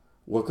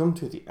Welcome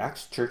to the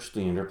Acts Church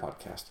Leander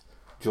podcast.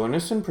 Join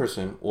us in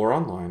person or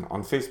online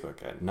on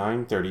Facebook at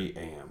 9:30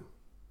 a.m.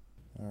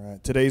 All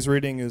right. Today's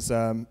reading is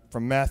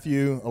from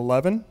Matthew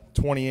 11,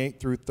 28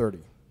 through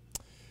 30.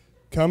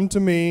 Come to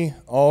me,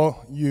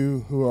 all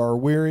you who are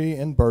weary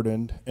and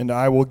burdened, and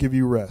I will give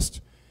you rest.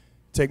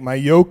 Take my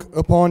yoke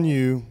upon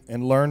you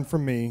and learn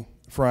from me,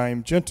 for I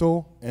am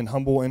gentle and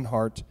humble in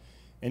heart,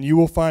 and you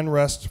will find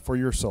rest for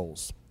your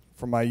souls.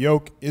 For my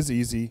yoke is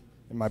easy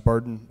and my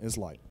burden is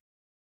light.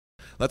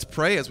 Let's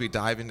pray as we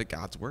dive into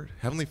God's Word.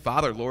 Heavenly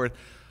Father, Lord,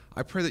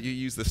 I pray that you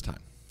use this time.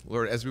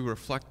 Lord, as we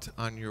reflect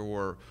on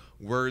your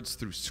words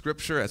through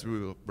Scripture, as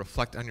we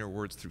reflect on your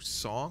words through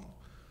song,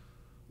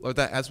 Lord,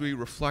 that as we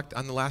reflect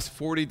on the last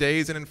 40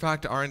 days and, in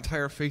fact, our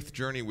entire faith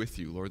journey with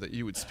you, Lord, that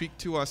you would speak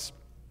to us,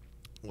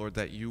 Lord,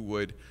 that you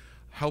would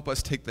help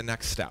us take the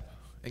next step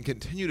and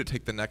continue to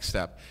take the next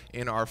step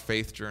in our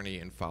faith journey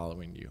in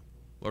following you.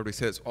 Lord, we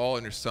say this all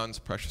in your Son's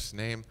precious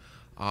name.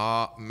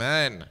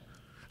 Amen.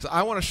 So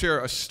I want to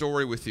share a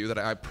story with you that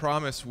I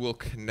promise will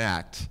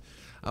connect,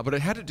 but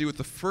it had to do with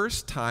the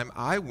first time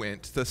I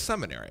went to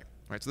seminary.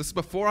 Right? So this is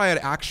before I had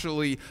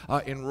actually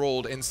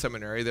enrolled in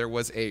seminary. There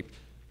was a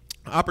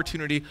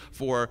opportunity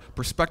for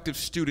prospective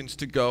students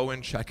to go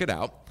and check it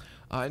out.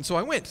 And so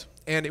I went,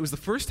 and it was the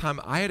first time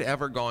I had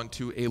ever gone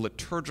to a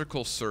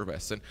liturgical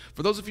service. And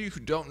for those of you who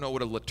don't know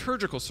what a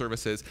liturgical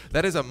service is,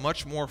 that is a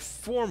much more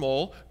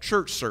formal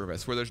church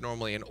service where there's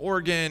normally an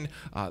organ,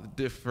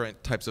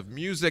 different types of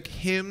music,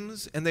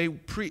 hymns, and they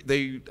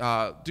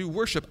do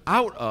worship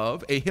out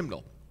of a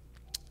hymnal.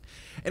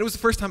 And it was the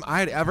first time I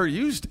had ever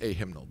used a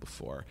hymnal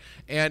before.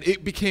 And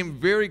it became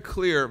very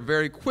clear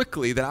very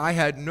quickly that I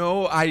had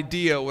no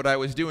idea what I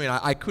was doing.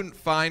 I couldn't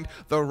find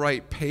the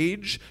right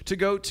page to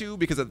go to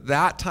because at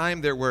that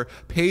time there were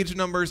page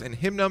numbers and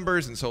hymn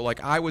numbers. And so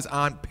I was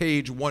on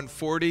page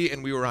 140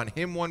 and we were on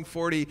hymn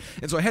 140.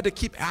 And so I had to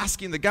keep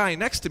asking the guy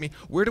next to me,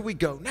 where do we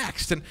go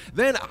next? And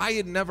then I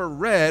had never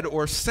read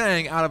or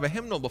sang out of a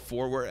hymnal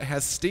before where it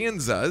has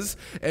stanzas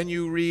and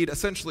you read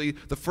essentially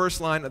the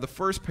first line of the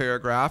first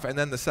paragraph and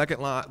then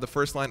the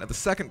first line of the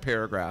second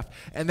paragraph,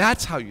 and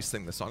that's how you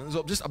sing the song. And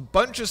so just a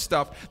bunch of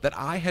stuff that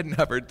I had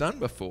never done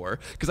before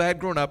because I had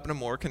grown up in a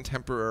more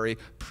contemporary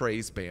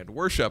praise band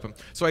worship. And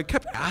so I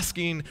kept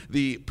asking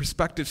the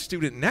prospective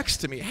student next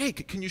to me, hey,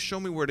 can you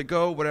show me where to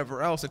go,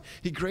 whatever else? And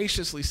he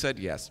graciously said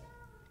yes.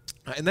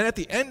 And then at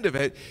the end of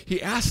it,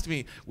 he asked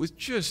me with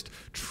just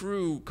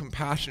true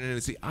compassion in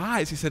his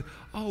eyes, he said,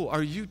 oh,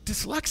 are you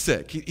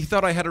dyslexic? He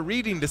thought I had a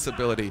reading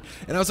disability.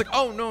 And I was like,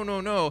 oh,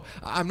 no,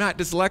 I'm not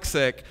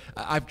dyslexic.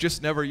 I've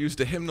just never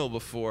used a hymnal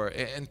before.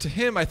 And to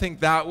him, I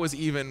think that was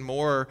even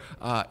more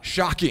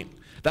shocking.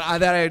 That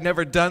I had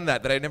never done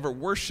that I had never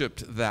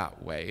worshiped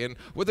that way. And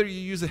whether you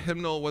use a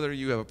hymnal, whether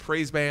you have a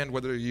praise band,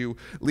 whether you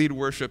lead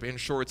worship in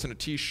shorts and a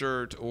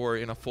t-shirt or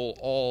in a full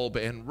alb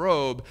and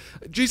robe,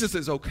 Jesus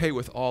is okay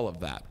with all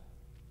of that.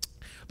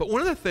 But one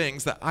of the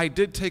things that I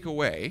did take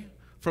away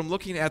from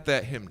looking at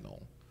that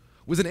hymnal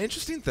was an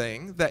interesting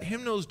thing that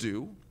hymnals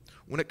do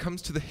when it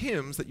comes to the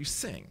hymns that you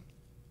sing.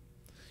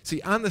 See,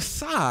 on the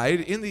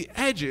side, in the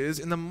edges,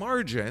 in the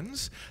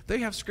margins, they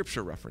have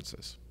scripture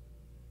references.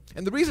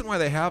 And the reason why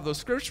they have those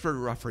scripture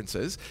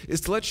references is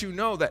to let you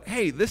know that,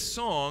 hey, this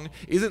song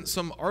isn't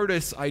some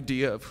artist's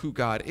idea of who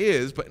God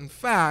is, but in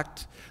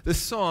fact, this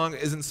song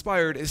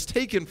is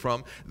taken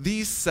from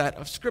these set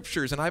of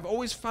scriptures. And I've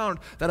always found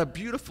that a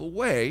beautiful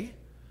way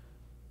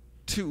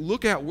to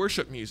look at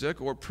worship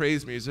music or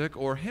praise music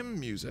or hymn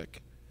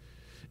music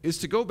is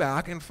to go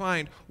back and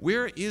find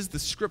where is the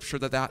scripture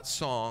that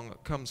song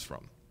comes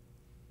from.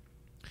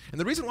 And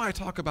the reason why I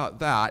talk about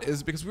that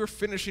is because we're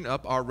finishing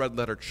up our Red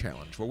Letter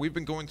Challenge, where we've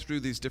been going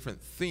through these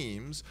different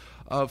themes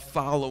of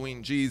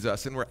following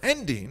Jesus. And we're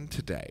ending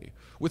today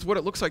with what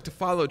it looks like to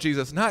follow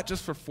Jesus, not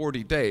just for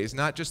 40 days,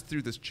 not just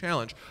through this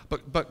challenge,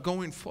 but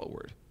going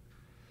forward.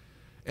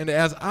 And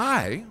as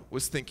I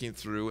was thinking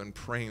through and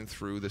praying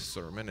through this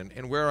sermon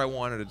and where I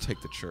wanted to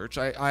take the church,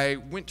 I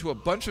went to a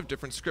bunch of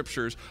different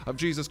scriptures of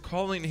Jesus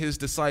calling his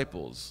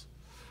disciples,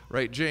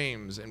 right,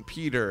 James and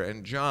Peter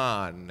and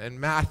John and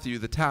Matthew,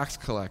 the tax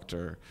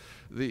collector.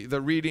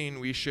 The reading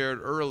we shared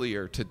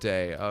earlier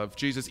today of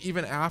Jesus,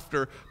 even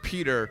after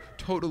Peter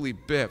totally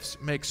biffs,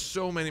 makes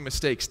so many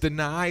mistakes,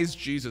 denies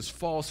Jesus,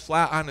 falls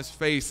flat on his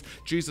face,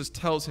 Jesus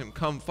tells him,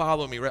 come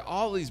follow me, right?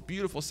 All these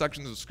beautiful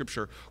sections of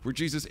scripture where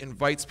Jesus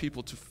invites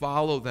people to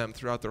follow them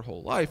throughout their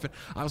whole life. And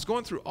I was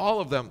going through all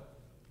of them,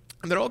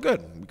 and they're all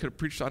good. We could have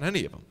preached on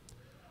any of them.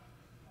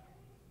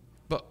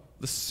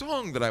 The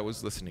song that I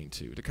was listening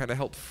to kind of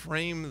help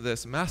frame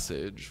this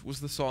message was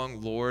the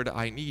song, Lord,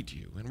 I Need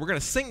You. And we're going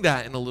to sing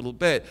that in a little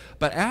bit.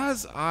 But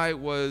as I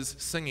was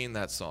singing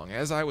that song,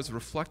 as I was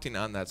reflecting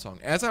on that song,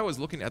 as I was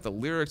looking at the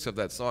lyrics of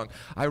that song,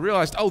 I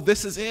realized, oh,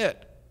 this is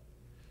it.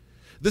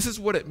 This is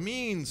what it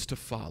means to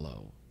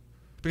follow.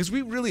 Because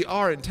we really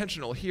are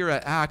intentional here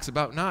at Acts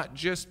about not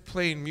just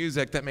playing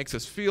music that makes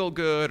us feel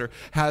good or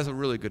has a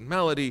really good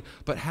melody,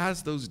 but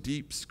has those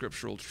deep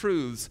scriptural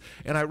truths.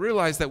 And I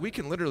realize that we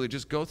can literally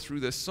just go through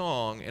this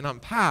song and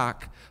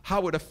unpack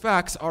how it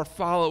affects our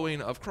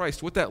following of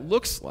Christ, what that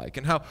looks like,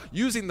 and how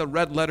using the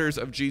red letters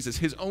of Jesus,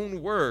 his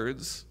own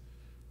words,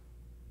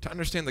 to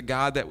understand the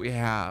God that we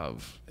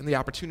have and the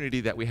opportunity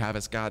that we have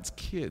as God's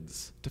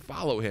kids to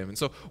follow him. And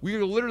so we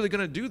are literally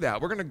going to do that.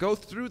 We're going to go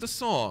through the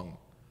song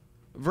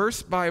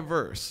verse by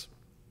verse.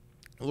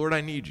 Lord,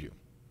 I need you.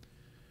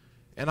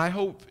 And I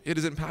hope it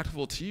is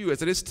impactful to you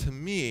as it is to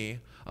me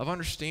of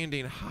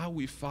understanding how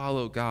we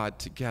follow God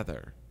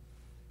together,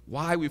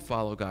 why we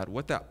follow God,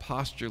 what that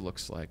posture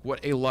looks like,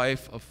 what a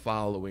life of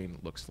following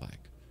looks like.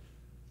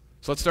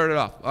 So let's start it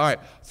off. All right,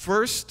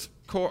 first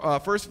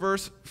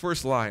verse,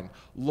 first line.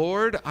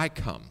 Lord, I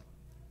come.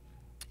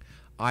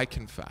 I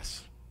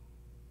confess.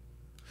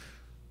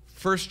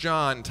 1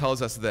 John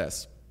tells us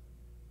this.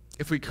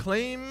 If we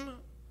claim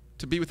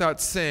to be without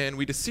sin,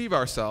 we deceive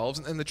ourselves,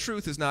 and the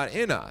truth is not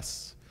in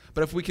us.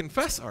 But if we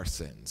confess our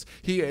sins,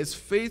 he is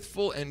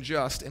faithful and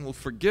just and will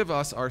forgive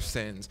us our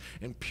sins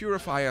and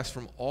purify us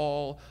from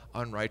all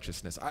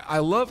unrighteousness. I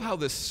love how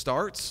this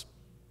starts,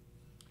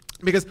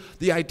 because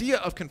the idea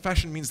of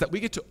confession means that we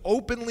get to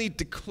openly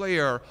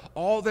declare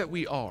all that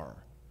we are.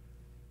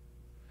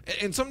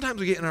 And sometimes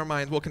we get in our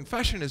minds, well,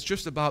 confession is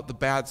just about the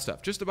bad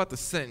stuff, just about the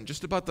sin,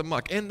 just about the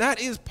muck, and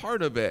that is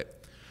part of it.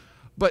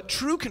 But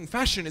true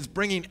confession is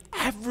bringing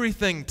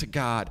everything to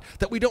God,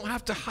 that we don't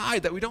have to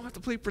hide, that we don't have to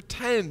play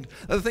pretend,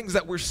 that the things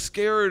that we're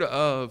scared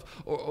of,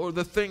 or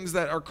the things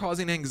that are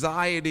causing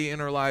anxiety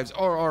in our lives,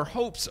 or our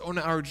hopes and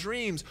our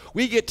dreams,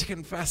 we get to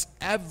confess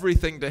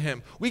everything to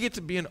him. We get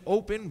to be an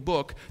open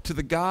book to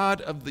the God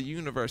of the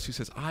universe who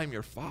says, I'm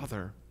your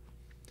Father,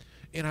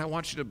 and I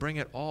want you to bring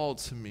it all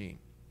to me.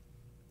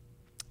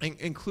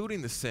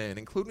 Including the sin,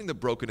 including the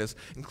brokenness,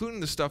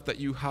 including the stuff that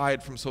you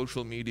hide from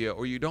social media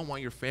or you don't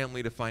want your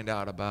family to find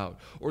out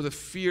about, or the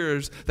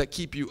fears that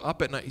keep you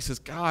up at night. He says,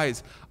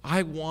 guys,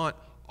 I want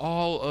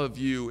all of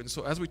you. And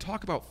so as we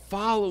talk about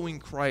following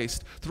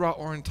Christ throughout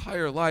our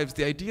entire lives,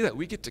 the idea that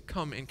we get to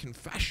come in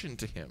confession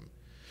to him,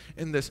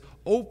 in this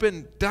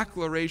open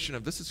declaration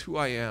of this is who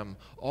I am,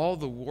 all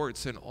the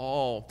warts and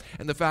all,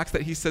 and the fact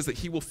that he says that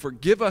he will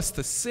forgive us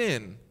the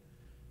sin,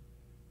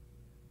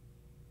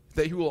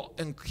 that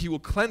he will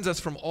cleanse us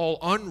from all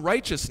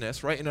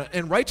unrighteousness, right?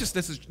 And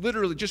righteousness is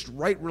literally just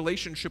right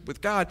relationship with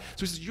God.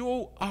 So he says,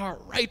 you are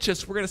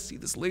righteous. We're going to see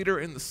this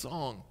later in the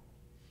song.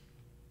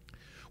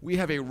 We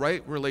have a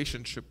right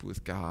relationship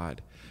with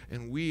God,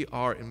 and we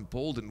are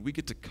emboldened. We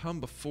get to come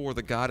before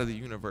the God of the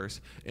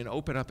universe and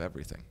open up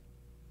everything.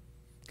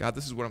 God,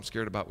 this is what I'm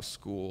scared about with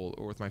school,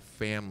 or with my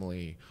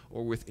family,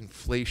 or with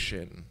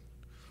inflation,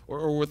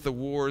 or with the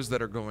wars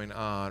that are going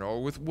on,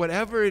 or with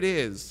whatever it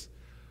is.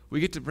 We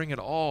get to bring it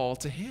all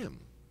to him.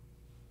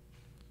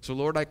 So,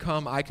 Lord, I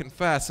come, I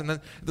confess. And then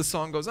the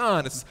song goes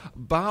on. It says,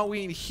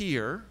 bowing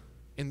here,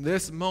 in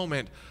this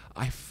moment,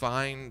 I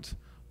find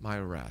my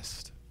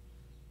rest.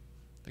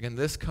 Again,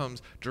 this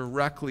comes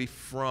directly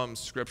from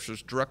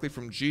Scriptures, directly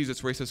from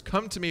Jesus, where he says,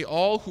 come to me,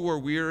 all who are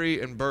weary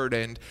and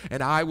burdened,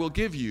 and I will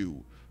give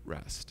you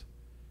rest.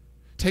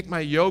 Take my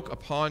yoke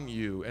upon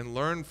you and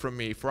learn from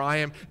me, for I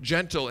am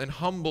gentle and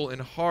humble in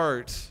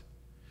heart,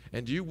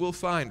 and you will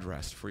find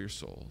rest for your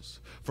souls.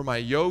 For my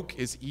yoke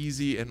is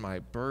easy and my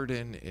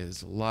burden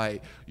is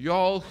light.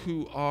 Y'all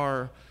who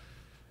are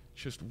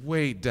just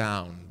weighed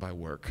down by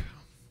work,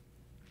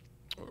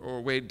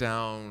 or weighed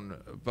down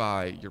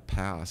by your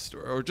past,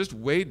 or just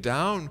weighed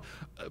down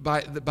by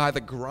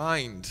the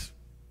grind.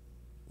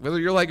 Whether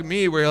you're like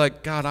me, where you're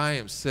like, God, I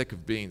am sick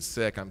of being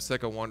sick. I'm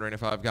sick of wondering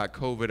if I've got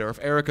COVID, or if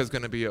Erica's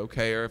going to be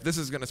okay, or if this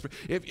is going to spread.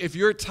 If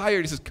you're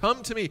tired, he says,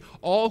 come to me,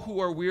 all who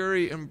are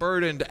weary and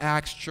burdened,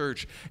 Acts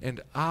Church, and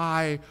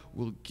I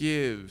will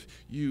give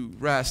you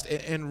rest.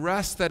 And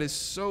rest that is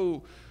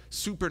so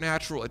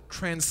supernatural. It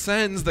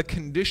transcends the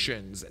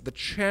conditions, the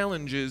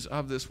challenges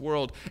of this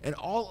world. And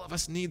all of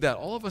us need that.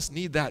 All of us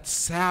need that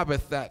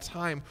Sabbath, that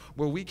time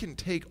where we can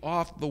take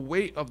off the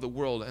weight of the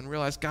world and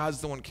realize God's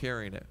the one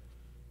carrying it.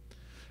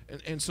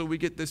 And so we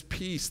get this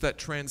peace that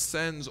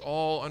transcends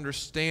all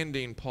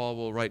understanding, Paul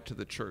will write to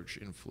the church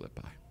in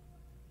Philippi.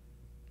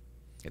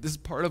 And this is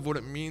part of what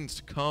it means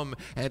to come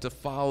and to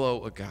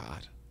follow a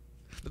God.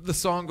 The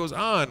song goes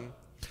on,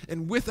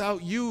 and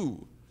without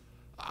you,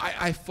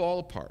 I fall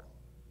apart.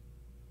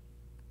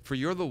 For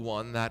you're the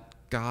one that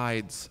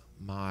guides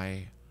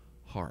my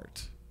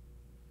heart.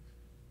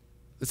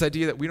 This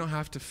idea that we don't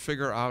have to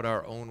figure out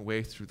our own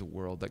way through the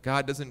world, that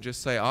God doesn't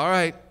just say, all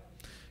right,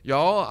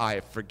 y'all,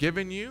 I've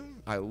forgiven you.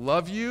 I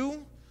love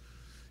you.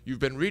 You've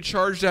been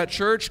recharged at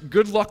church.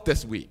 Good luck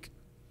this week.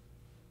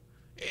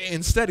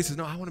 Instead, he says,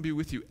 no, I want to be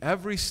with you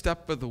every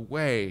step of the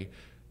way.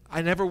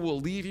 I never will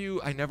leave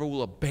you. I never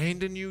will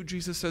abandon you,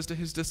 Jesus says to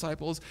his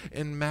disciples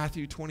in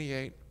Matthew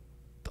 28.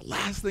 The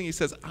last thing he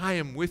says, I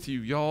am with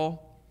you,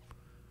 y'all.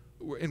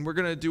 And we're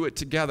going to do it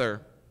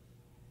together.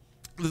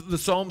 The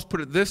Psalms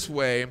put it this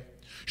way.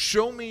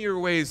 Show me your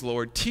ways,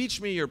 Lord.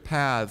 Teach me your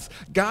paths.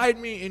 Guide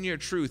me in your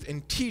truth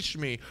and teach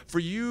me. For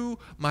you,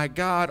 my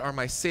God, are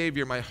my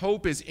Savior. My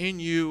hope is in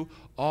you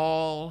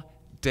all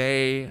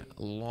day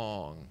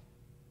long.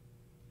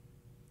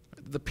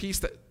 The peace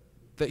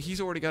that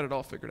he's already got it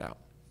all figured out.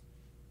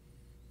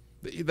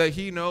 That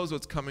he knows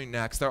what's coming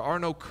next. There are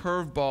no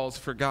curveballs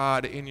for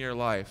God in your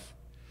life.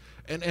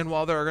 And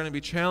while there are going to be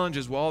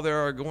challenges, while there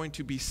are going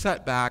to be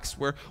setbacks,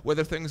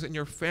 whether things in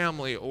your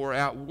family or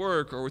at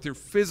work or with your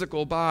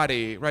physical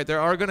body, right,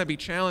 there are going to be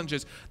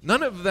challenges.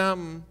 None of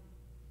them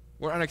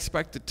were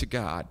unexpected to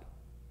God.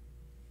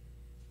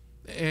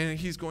 And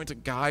he's going to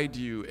guide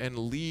you and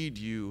lead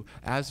you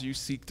as you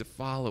seek to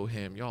follow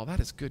him. Y'all, that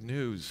is good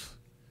news.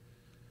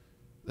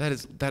 That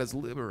is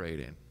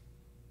liberating.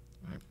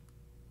 Right?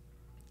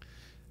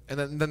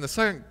 And then the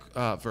second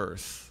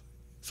verse.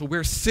 So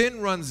where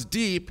sin runs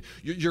deep,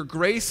 your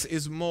grace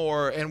is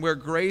more, and where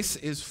grace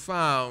is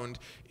found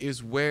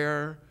is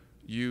where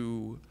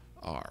you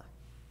are.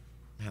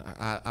 Man,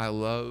 I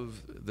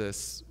love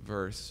this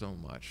verse so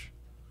much.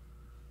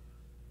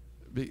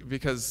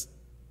 Because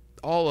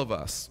all of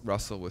us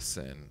wrestle with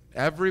sin.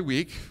 Every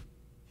week,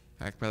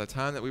 in fact, by the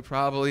time that we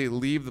probably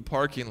leave the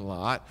parking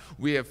lot,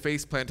 we have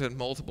face planted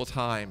multiple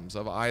times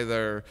of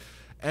either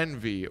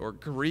envy or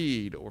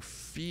greed or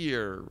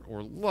fear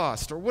or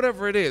lust or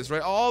whatever it is,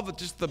 right? All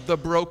the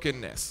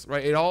brokenness,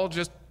 right? It all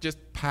just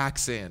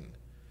packs in.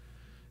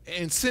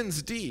 And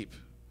sin's deep.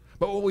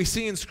 But what we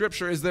see in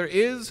Scripture is there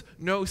is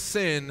no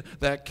sin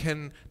that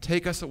can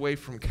take us away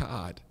from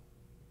God.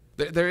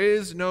 There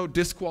is no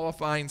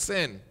disqualifying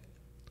sin.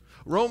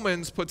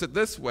 Romans puts it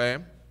this way: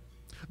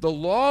 the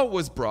law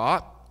was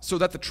brought so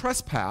that the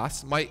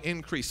trespass might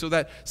increase, so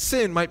that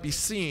sin might be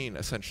seen,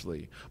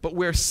 essentially. But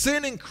where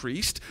sin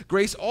increased,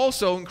 grace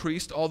also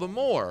increased all the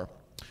more.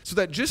 So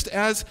that just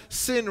as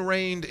sin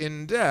reigned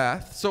in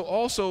death, so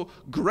also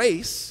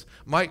grace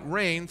might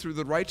reign through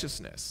the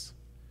righteousness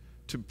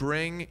to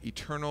bring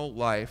eternal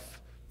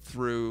life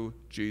through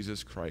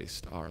Jesus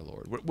Christ our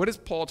Lord. What is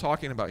Paul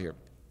talking about here?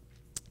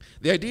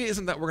 The idea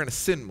isn't that we're going to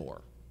sin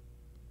more.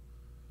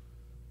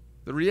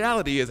 The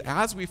reality is,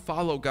 as we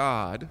follow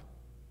God,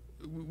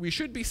 we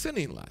should be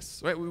sinning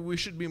less, right? We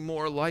should be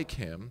more like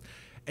him.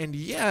 And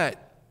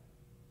yet,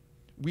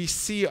 we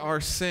see our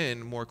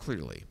sin more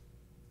clearly.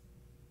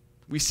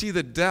 We see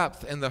the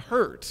depth and the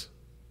hurt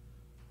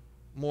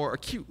more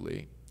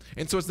acutely.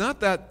 And so it's not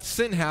that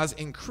sin has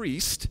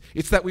increased.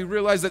 It's that we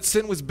realize that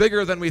sin was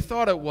bigger than we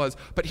thought it was.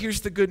 But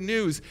here's the good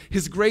news.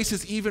 His grace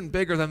is even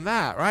bigger than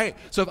that, right?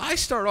 So if I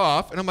start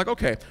off and I'm like,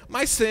 okay,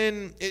 my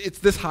sin, it's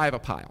this high of a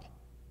pile,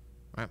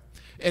 right?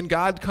 And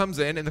God comes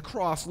in and the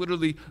cross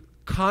literally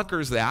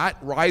conquers that,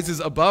 rises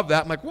above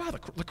that. I'm like, wow,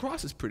 the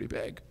cross is pretty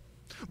big.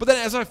 But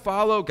then as I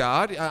follow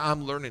God,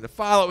 I'm learning to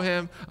follow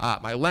him.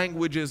 My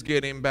language is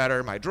getting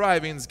better. My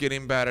driving's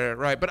getting better,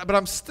 right? But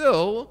I'm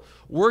still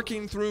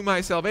working through my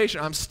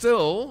salvation. I'm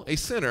still a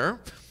sinner.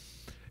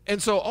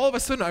 And so all of a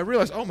sudden I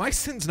realize, oh, my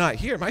sin's not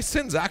here. My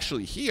sin's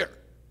actually here,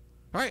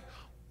 right?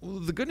 Well,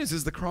 the good news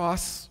is the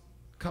cross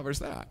covers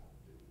that.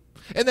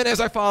 And then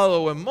as I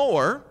follow him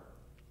more,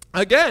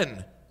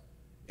 again,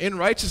 in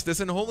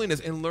righteousness and holiness,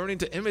 and learning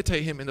to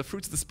imitate him in the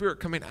fruits of the Spirit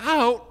coming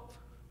out,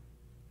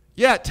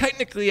 yeah,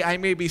 technically I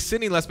may be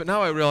sinning less, but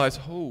now I realize,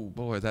 oh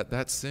boy,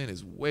 that sin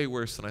is way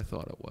worse than I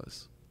thought it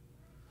was.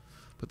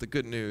 But the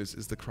good news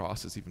is the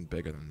cross is even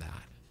bigger than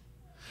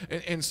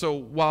that. And so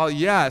while,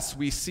 yes,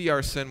 we see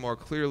our sin more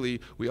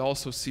clearly, we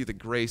also see the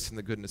grace and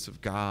the goodness of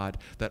God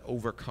that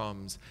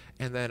overcomes,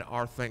 and then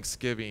our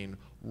thanksgiving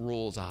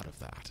rolls out of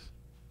that.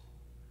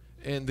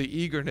 And the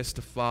eagerness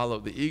to follow,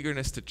 the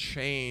eagerness to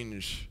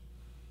change,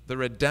 the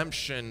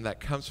redemption that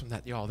comes from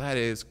that, y'all, that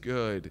is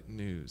good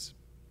news.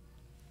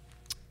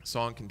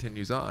 Song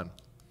continues on.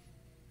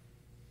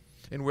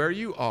 And where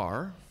you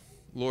are,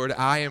 Lord,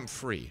 I am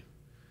free.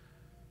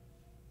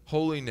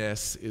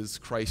 Holiness is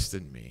Christ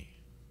in me.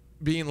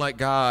 Being like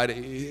God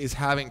is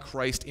having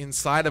Christ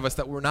inside of us,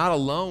 that we're not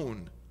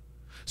alone.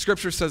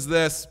 Scripture says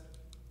this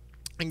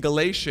in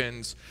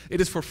Galatians, it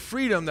is for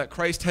freedom that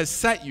Christ has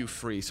set you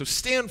free. So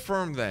stand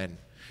firm then.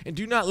 And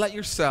do not let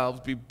yourselves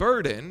be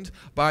burdened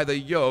by the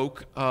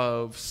yoke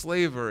of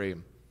slavery.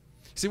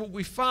 See, what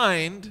we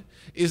find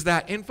is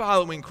that in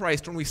following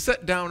Christ, when we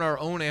set down our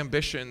own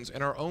ambitions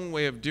and our own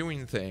way of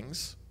doing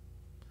things,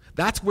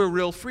 that's where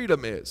real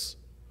freedom is.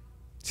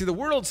 See, the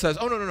world says,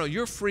 oh, no,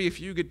 you're free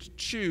if you get to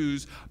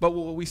choose. But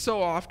what we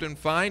so often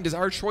find is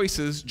our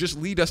choices just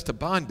lead us to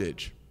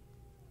bondage.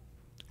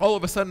 All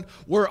of a sudden,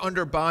 we're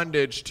under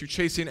bondage to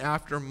chasing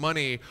after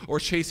money or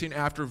chasing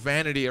after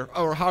vanity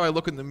or how I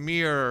look in the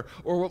mirror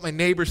or what my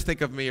neighbors think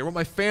of me or what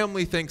my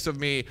family thinks of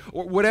me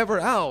or whatever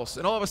else.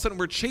 And all of a sudden,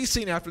 we're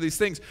chasing after these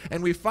things,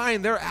 and we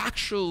find they're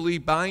actually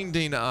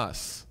binding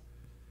us.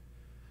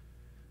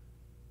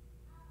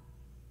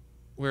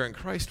 Where in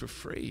Christ, we're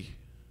free.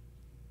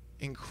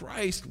 In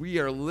Christ, we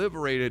are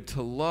liberated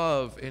to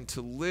love and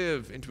to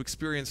live and to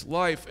experience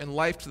life, and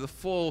life to the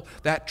full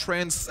that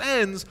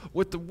transcends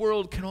what the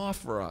world can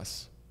offer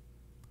us.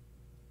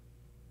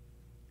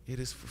 It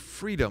is for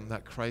freedom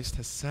that Christ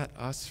has set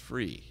us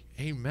free.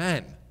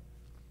 Amen.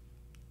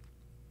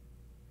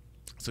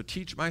 So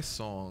teach my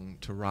song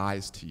to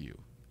rise to you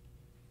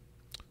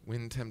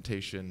when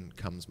temptation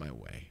comes my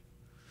way.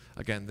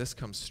 Again, this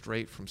comes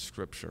straight from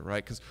Scripture,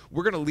 right? Because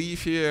we're going to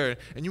leave here,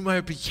 and you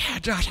might be, yeah,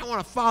 Josh, I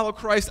want to follow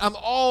Christ. I'm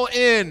all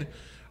in,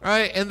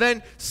 right? And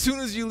then as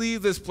soon as you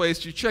leave this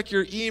place, you check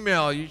your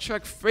email, you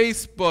check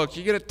Facebook,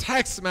 you get a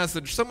text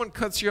message, someone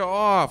cuts you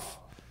off,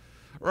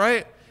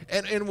 right?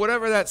 And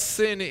whatever that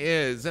sin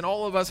is, and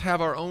all of us have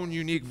our own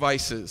unique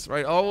vices,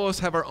 right? All of us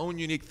have our own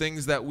unique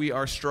things that we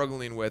are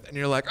struggling with. And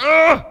you're like,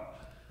 ugh!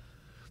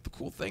 The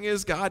cool thing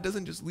is God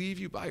doesn't just leave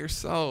you by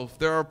yourself.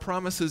 There are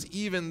promises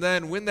even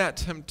then when that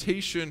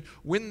temptation,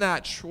 when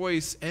that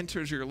choice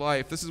enters your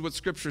life. This is what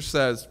Scripture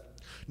says.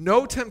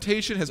 No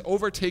temptation has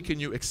overtaken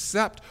you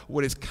except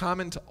what is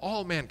common to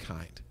all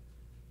mankind.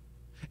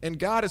 And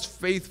God is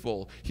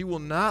faithful. He will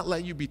not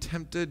let you be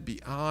tempted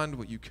beyond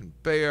what you can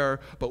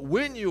bear. But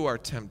when you are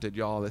tempted,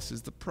 y'all, this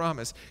is the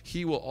promise,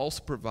 He will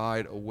also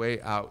provide a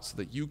way out so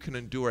that you can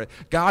endure it.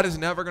 God is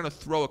never going to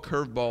throw a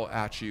curveball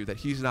at you that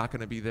He's not going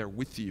to be there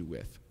with you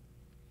with.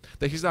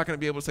 That He's not going to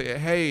be able to say,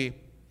 hey,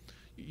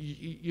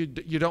 you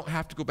don't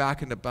have to go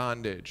back into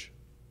bondage.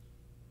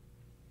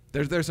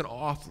 There's an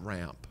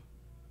off-ramp.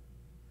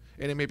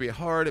 And it may be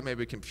hard, it may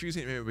be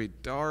confusing, it may be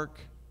dark.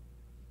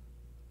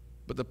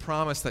 But the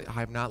promise that I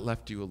have not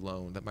left you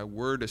alone, that my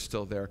word is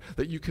still there,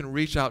 that you can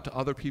reach out to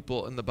other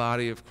people in the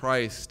body of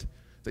Christ,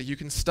 that you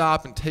can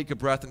stop and take a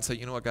breath and say,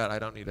 you know what, God, I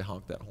don't need to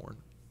honk that horn.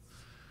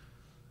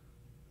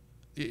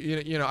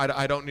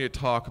 I don't need to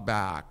talk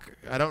back.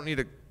 I don't need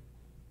to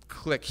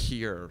click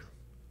here,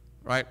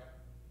 right?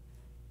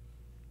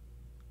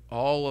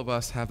 All of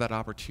us have that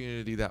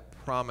opportunity, that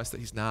promise that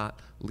He's not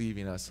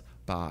leaving us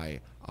by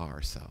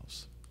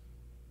ourselves.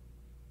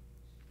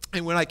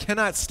 And when I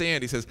cannot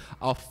stand, He says,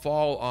 I'll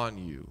fall on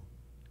you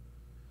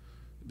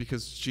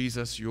because,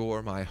 Jesus,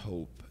 you're my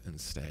hope and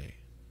stay.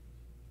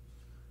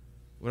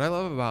 What I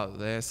love about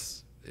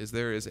this is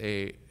there is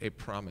a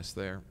promise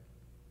there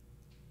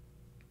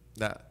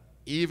that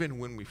even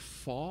when we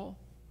fall,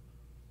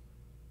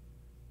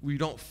 we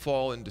don't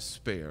fall in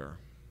despair.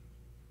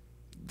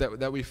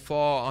 That we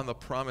fall on the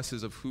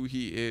promises of who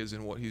He is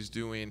and what He's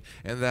doing,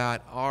 and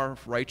that our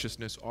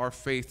righteousness, our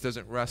faith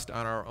doesn't rest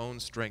on our own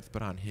strength,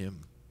 but on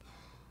Him.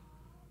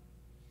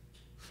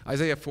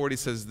 Isaiah 40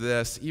 says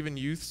this, even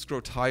youths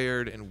grow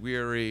tired and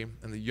weary,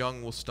 and the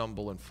young will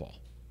stumble and fall.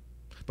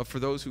 But for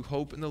those who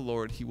hope in the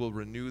Lord, He will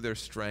renew their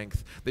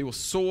strength. They will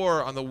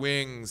soar on the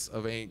wings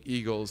of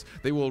eagles.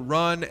 They will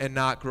run and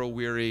not grow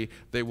weary.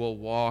 They will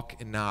walk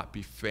and not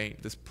be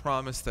faint. This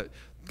promise that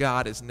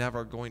God is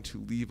never going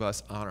to leave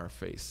us on our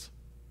face,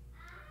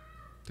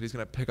 that He's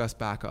going to pick us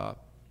back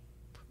up.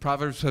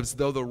 Proverbs says,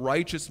 though the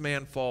righteous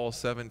man falls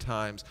 7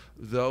 times,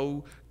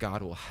 though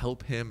God will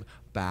help him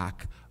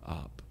back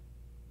up.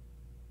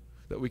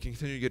 That we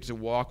continue to get to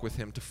walk with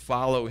Him, to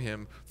follow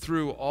Him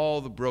through all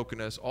the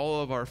brokenness,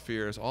 all of our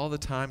fears, all the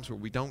times where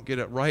we don't get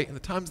it right, and the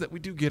times that we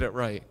do get it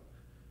right.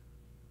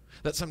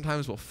 That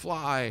sometimes we'll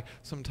fly,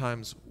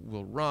 sometimes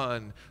we'll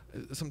run,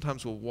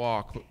 sometimes we'll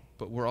walk,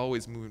 but we're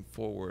always moving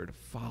forward,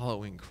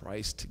 following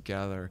Christ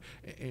together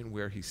in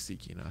where He's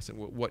seeking us and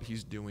what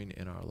He's doing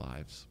in our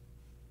lives.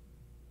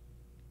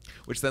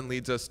 Which then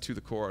leads us to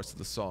the chorus of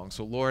the song.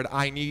 So, Lord,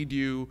 I need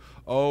you.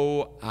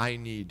 Oh, I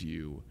need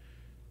you.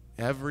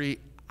 Every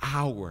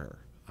hour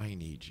I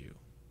need you.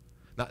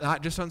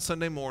 Not just on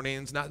Sunday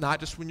mornings, not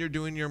just when you're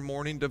doing your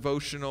morning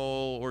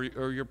devotional or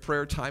your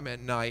prayer time at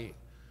night,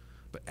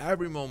 but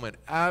every moment,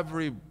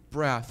 every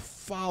breath,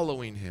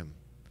 following Him,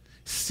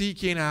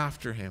 seeking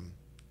after Him.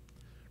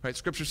 Right?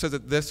 Scripture says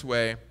it this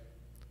way,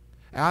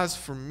 as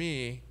for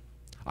me,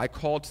 I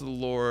call to the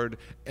Lord,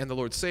 and the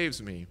Lord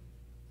saves me.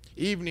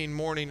 Evening,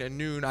 morning, and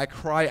noon, I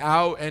cry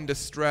out in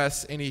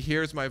distress, and He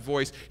hears my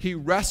voice. He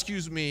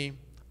rescues me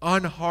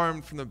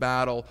unharmed from the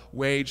battle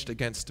waged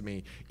against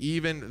me,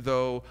 even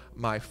though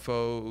my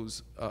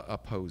foes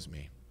oppose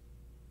me.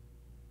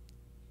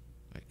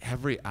 Right?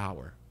 Every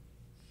hour,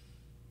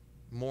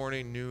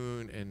 morning,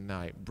 noon, and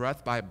night,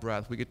 breath by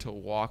breath, we get to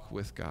walk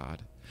with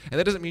God. And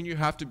that doesn't mean you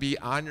have to be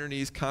on your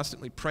knees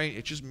constantly praying.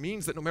 It just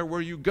means that no matter where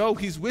you go,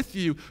 He's with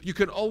you. You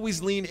can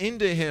always lean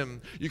into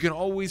Him. You can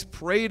always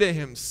pray to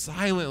Him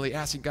silently,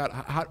 asking God,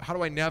 how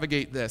do I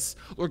navigate this?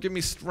 Lord, give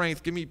me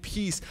strength. Give me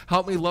peace.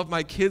 Help me love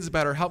my kids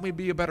better. Help me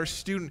be a better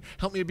student.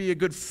 Help me be a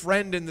good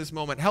friend in this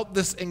moment. Help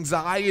this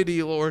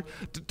anxiety, Lord,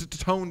 to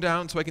tone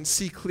down so I can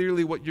see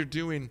clearly what You're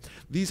doing.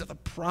 These are the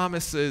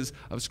promises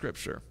of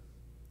Scripture.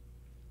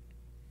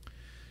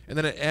 And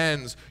then it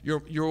ends,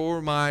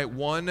 you're my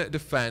one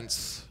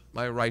defense,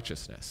 my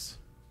righteousness.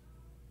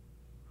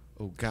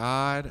 Oh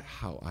God,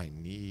 how I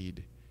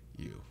need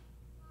you.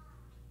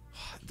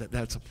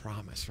 That's a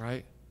promise,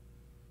 right?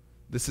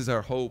 This is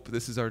our hope.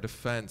 This is our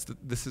defense.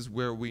 This is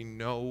where we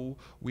know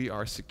we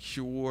are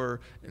secure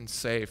and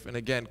safe. And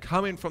again,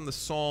 coming from the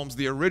Psalms,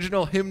 the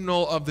original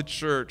hymnal of the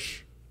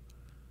church.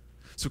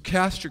 So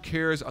cast your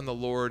cares on the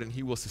Lord, and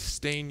He will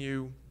sustain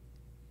you.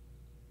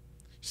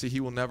 See, He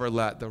will never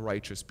let the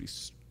righteous be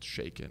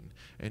shaken.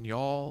 And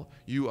y'all,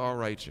 you are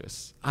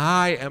righteous.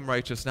 I am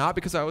righteous, not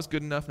because I was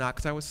good enough, not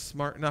because I was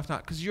smart enough,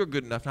 not because you're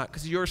good enough, not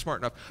because you're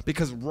smart enough,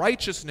 because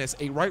righteousness,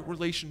 a right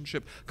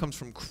relationship, comes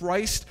from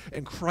Christ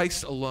and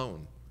Christ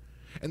alone.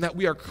 And that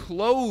we are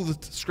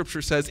clothed,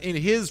 Scripture says, in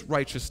his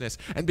righteousness.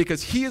 And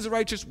because he is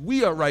righteous,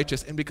 we are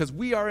righteous. And because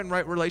we are in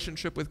right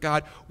relationship with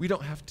God, we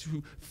don't have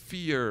to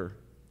fear.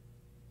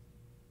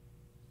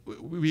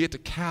 We get to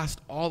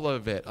cast all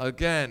of it.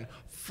 Again,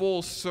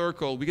 full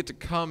circle. We get to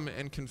come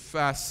and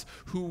confess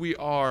who we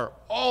are,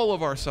 all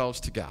of ourselves,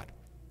 to God.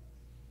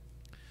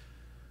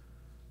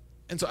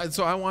 And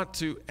so I want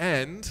to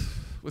end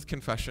with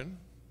confession.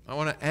 I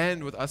want to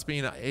end with us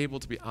being able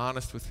to be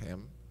honest with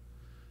him.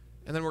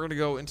 And then we're going to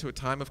go into a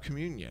time of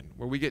communion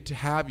where we get to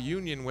have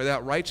union where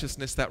that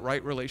righteousness, that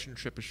right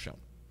relationship is shown.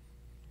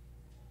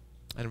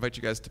 I invite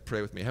you guys to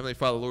pray with me. Heavenly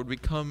Father, Lord, we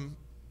come.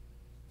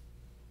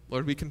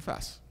 Lord, we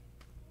confess.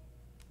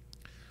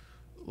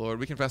 Lord,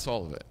 we confess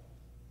all of it.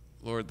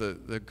 Lord,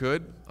 the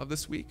good of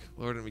this week,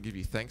 Lord, and we give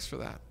you thanks for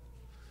that.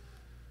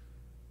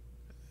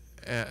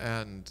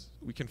 And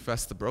we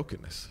confess the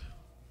brokenness.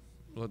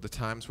 Lord, the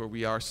times where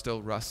we are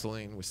still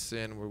wrestling with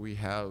sin, where we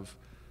have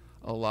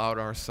allowed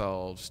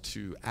ourselves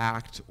to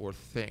act or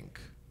think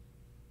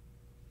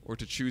or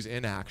to choose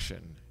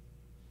inaction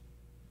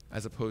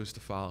as opposed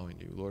to following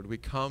you. Lord, we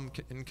come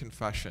in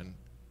confession,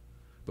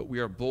 but we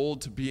are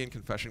bold to be in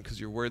confession because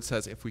your word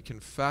says if we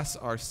confess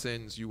our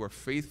sins, you are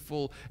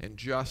faithful and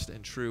just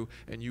and true,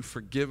 and you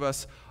forgive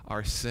us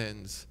our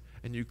sins,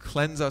 and you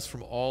cleanse us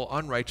from all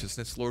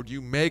unrighteousness. Lord,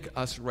 you make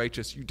us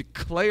righteous. You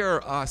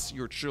declare us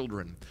your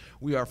children.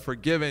 We are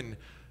forgiven,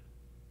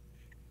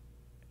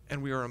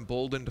 and we are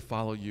emboldened to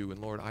follow you.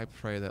 And Lord, I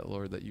pray that,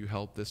 Lord, that you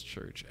help this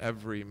church,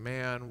 every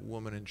man,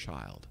 woman, and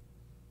child,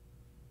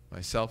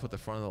 myself at the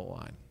front of the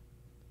line,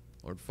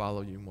 Lord,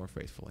 follow you more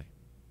faithfully.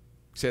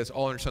 Say this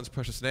all in your son's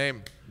precious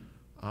name.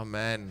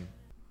 Amen.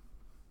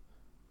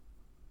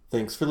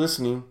 Thanks for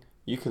listening.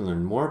 You can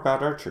learn more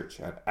about our church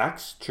at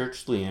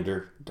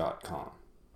axchurchleander.com.